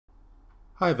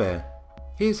Hi there,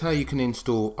 here's how you can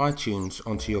install iTunes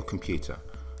onto your computer.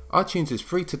 iTunes is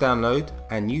free to download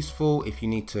and useful if you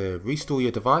need to restore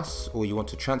your device or you want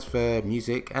to transfer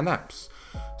music and apps.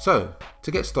 So,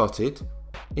 to get started,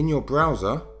 in your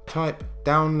browser, type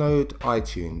download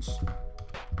iTunes.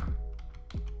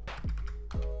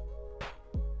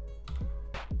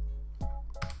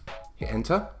 Hit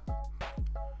enter.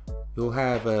 You'll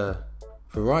have a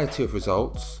variety of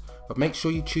results, but make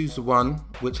sure you choose the one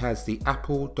which has the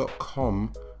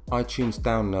apple.com iTunes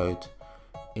download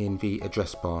in the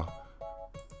address bar.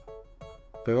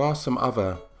 There are some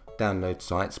other download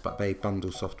sites, but they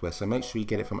bundle software, so make sure you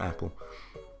get it from Apple.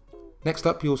 Next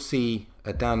up, you'll see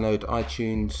a download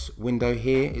iTunes window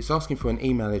here. It's asking for an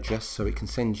email address so it can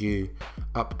send you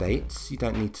updates. You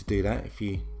don't need to do that if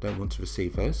you don't want to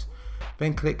receive those.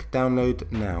 Then click download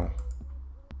now.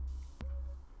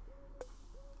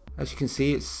 As you can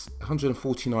see, it's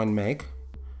 149 meg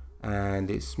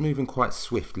and it's moving quite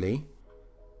swiftly.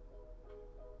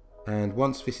 And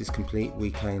once this is complete, we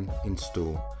can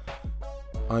install.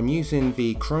 I'm using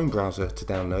the Chrome browser to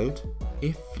download.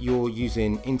 If you're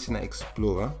using Internet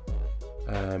Explorer,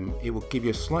 it will give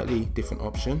you a slightly different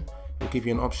option. It will give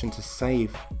you an option to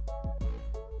save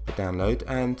the download,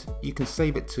 and you can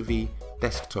save it to the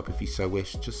desktop if you so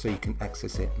wish, just so you can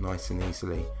access it nice and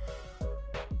easily.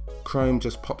 Chrome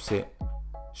just pops it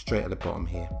straight at the bottom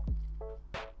here.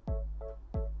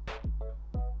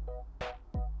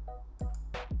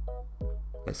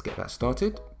 Let's get that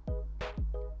started.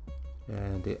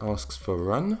 And it asks for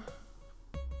run.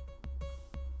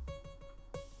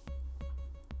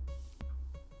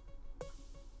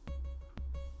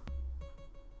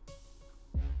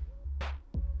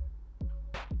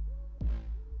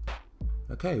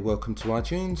 Okay, welcome to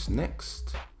iTunes.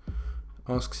 Next,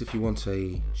 asks if you want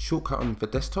a shortcut on the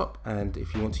desktop and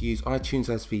if you want to use iTunes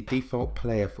as the default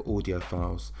player for audio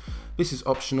files. This is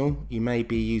optional. You may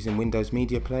be using Windows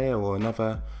Media Player or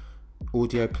another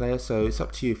audio player, so it's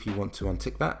up to you if you want to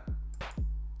untick that.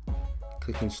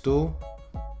 Click install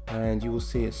and you will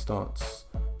see it starts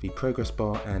the progress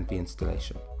bar and the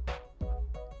installation.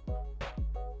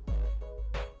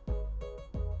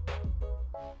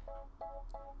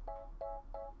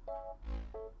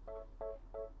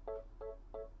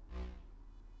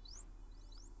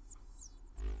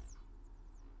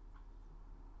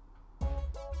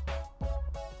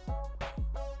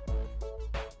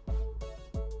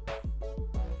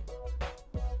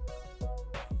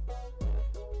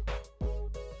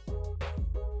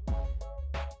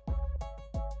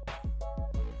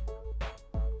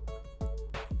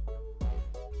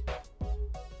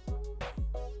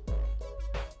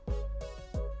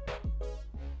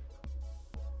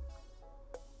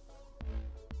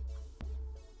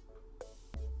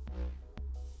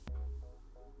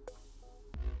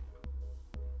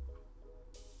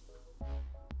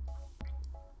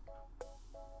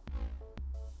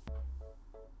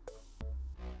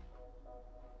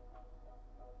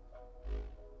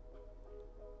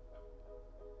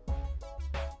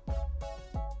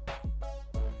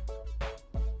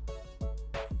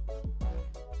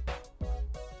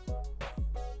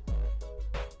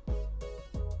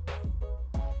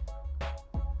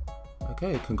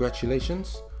 Okay,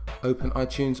 congratulations. Open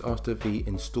iTunes after the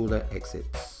installer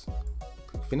exits.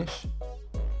 Click finish.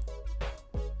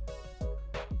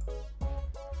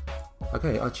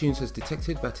 Okay, iTunes has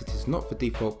detected that it is not the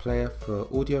default player for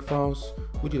audio files.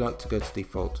 Would you like to go to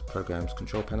default programs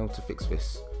control panel to fix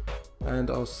this? And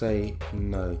I'll say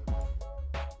no.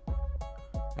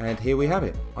 And here we have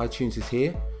it. iTunes is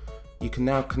here. You can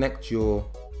now connect your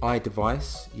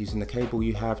iDevice using the cable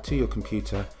you have to your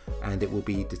computer and it will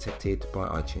be detected by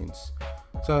iTunes.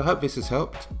 So I hope this has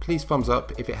helped. Please thumbs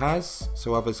up if it has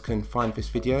so others can find this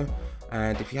video,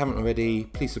 and if you haven't already,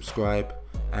 please subscribe,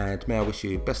 and may I wish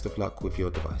you best of luck with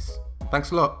your device. Thanks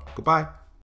a lot. Goodbye.